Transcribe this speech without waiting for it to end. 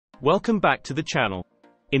Welcome back to the channel.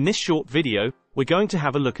 In this short video, we're going to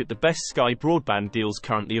have a look at the best Sky broadband deals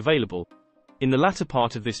currently available. In the latter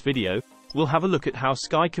part of this video, we'll have a look at how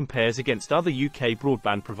Sky compares against other UK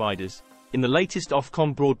broadband providers in the latest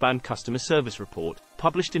Ofcom Broadband Customer Service Report,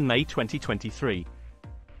 published in May 2023.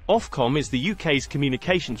 Ofcom is the UK's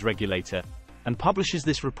communications regulator, and publishes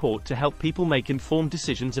this report to help people make informed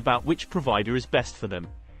decisions about which provider is best for them.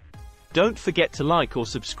 Don't forget to like or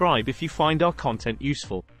subscribe if you find our content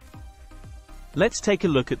useful. Let's take a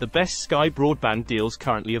look at the best Sky broadband deals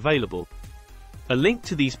currently available. A link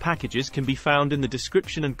to these packages can be found in the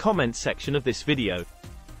description and comments section of this video.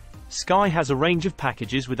 Sky has a range of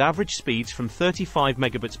packages with average speeds from 35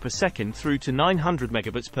 megabits per second through to 900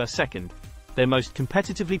 megabits per second. Their most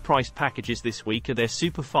competitively priced packages this week are their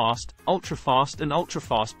Superfast, Ultrafast and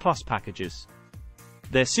Ultrafast Plus packages.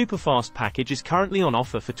 Their Superfast package is currently on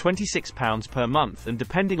offer for £26 per month, and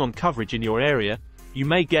depending on coverage in your area, you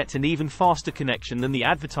may get an even faster connection than the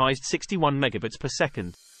advertised 61 megabits per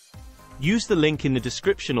second. Use the link in the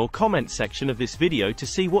description or comment section of this video to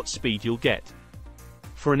see what speed you'll get.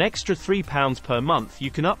 For an extra £3 per month, you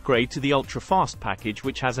can upgrade to the Ultrafast package,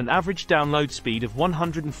 which has an average download speed of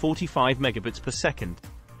 145 megabits per second.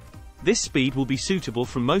 This speed will be suitable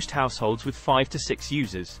for most households with 5 to 6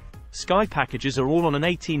 users. Sky packages are all on an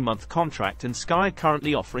 18-month contract, and Sky are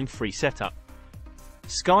currently offering free setup.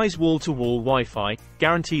 Sky's wall-to-wall Wi-Fi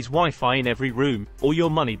guarantees Wi-Fi in every room, or your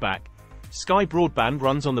money back. Sky broadband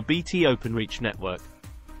runs on the BT Openreach network.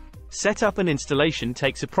 Setup and installation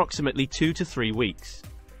takes approximately 2 to 3 weeks.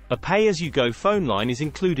 A pay-as-you-go phone line is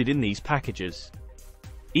included in these packages.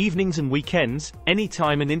 Evenings and weekends,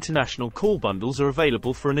 anytime and international call bundles are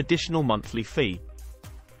available for an additional monthly fee.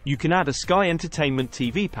 You can add a Sky Entertainment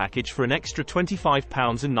TV package for an extra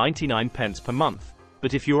 £25.99 per month.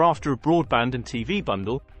 But if you're after a broadband and TV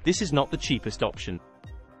bundle, this is not the cheapest option.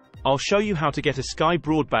 I'll show you how to get a Sky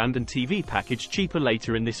broadband and TV package cheaper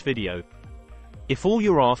later in this video. If all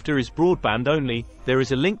you're after is broadband only, there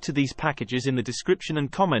is a link to these packages in the description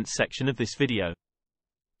and comments section of this video.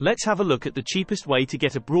 Let's have a look at the cheapest way to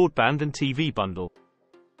get a broadband and TV bundle.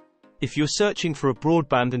 If you're searching for a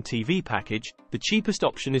broadband and TV package, the cheapest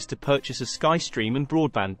option is to purchase a Sky Stream and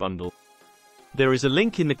broadband bundle. There is a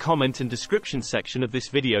link in the comment and description section of this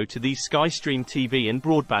video to these Sky Stream TV and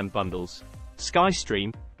broadband bundles. Sky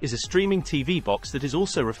Stream is a streaming TV box that is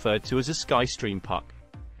also referred to as a Sky Stream puck.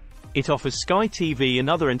 It offers Sky TV and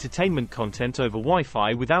other entertainment content over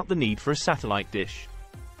Wi-Fi without the need for a satellite dish.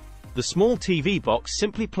 The small TV box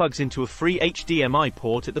simply plugs into a free HDMI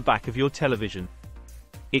port at the back of your television.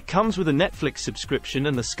 It comes with a Netflix subscription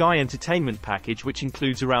and the Sky Entertainment package, which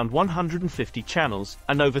includes around 150 channels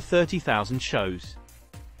and over 30,000 shows.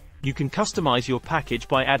 You can customize your package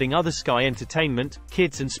by adding other Sky Entertainment,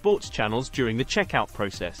 kids and sports channels during the checkout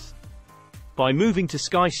process. By moving to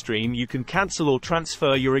Sky Stream, you can cancel or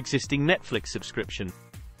transfer your existing Netflix subscription.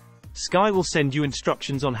 Sky will send you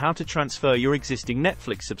instructions on how to transfer your existing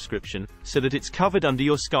Netflix subscription, so that it's covered under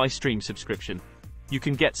your Sky Stream subscription. You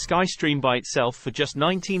can get Sky Stream by itself for just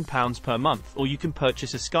 £19 per month, or you can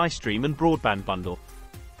purchase a Sky Stream and broadband bundle.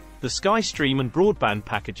 The Sky Stream and broadband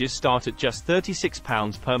packages start at just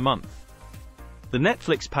 £36 per month. The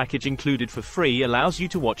Netflix package included for free allows you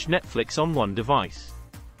to watch Netflix on one device.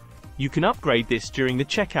 You can upgrade this during the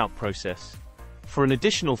checkout process. For an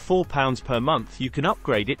additional £4 per month, you can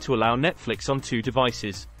upgrade it to allow Netflix on 2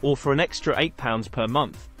 devices, or for an extra £8 per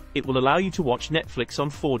month, it will allow you to watch Netflix on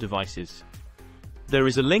 4 devices. There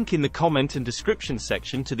is a link in the comment and description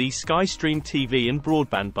section to these Sky Stream TV and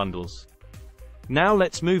broadband bundles. Now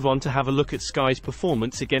let's move on to have a look at Sky's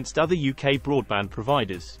performance against other UK broadband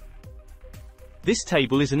providers. This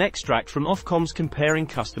table is an extract from Ofcom's Comparing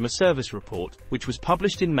Customer Service Report, which was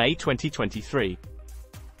published in May 2023.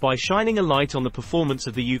 By shining a light on the performance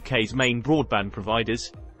of the UK's main broadband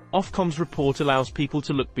providers, Ofcom's report allows people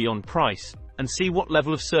to look beyond price and see what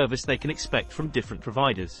level of service they can expect from different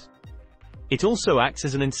providers. It also acts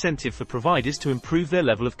as an incentive for providers to improve their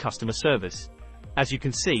level of customer service. As you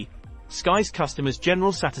can see, Sky's customers'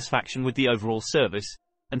 general satisfaction with the overall service,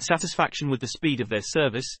 and satisfaction with the speed of their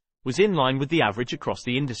service, was in line with the average across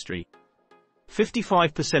the industry.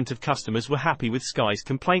 55% of customers were happy with Sky's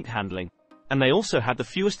complaint handling, and they also had the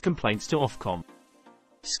fewest complaints to Ofcom.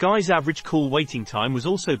 Sky's average call waiting time was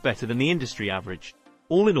also better than the industry average.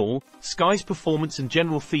 All in all, Sky's performance and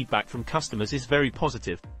general feedback from customers is very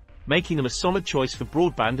positive, making them a solid choice for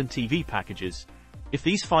broadband and TV packages. If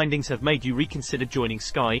these findings have made you reconsider joining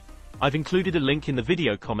Sky, I've included a link in the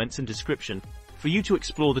video comments and description for you to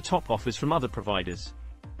explore the top offers from other providers.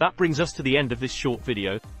 That brings us to the end of this short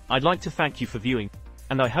video. I'd like to thank you for viewing,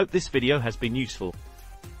 and I hope this video has been useful.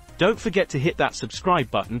 Don't forget to hit that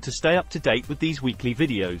subscribe button to stay up to date with these weekly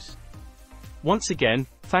videos. Once again,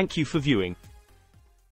 thank you for viewing.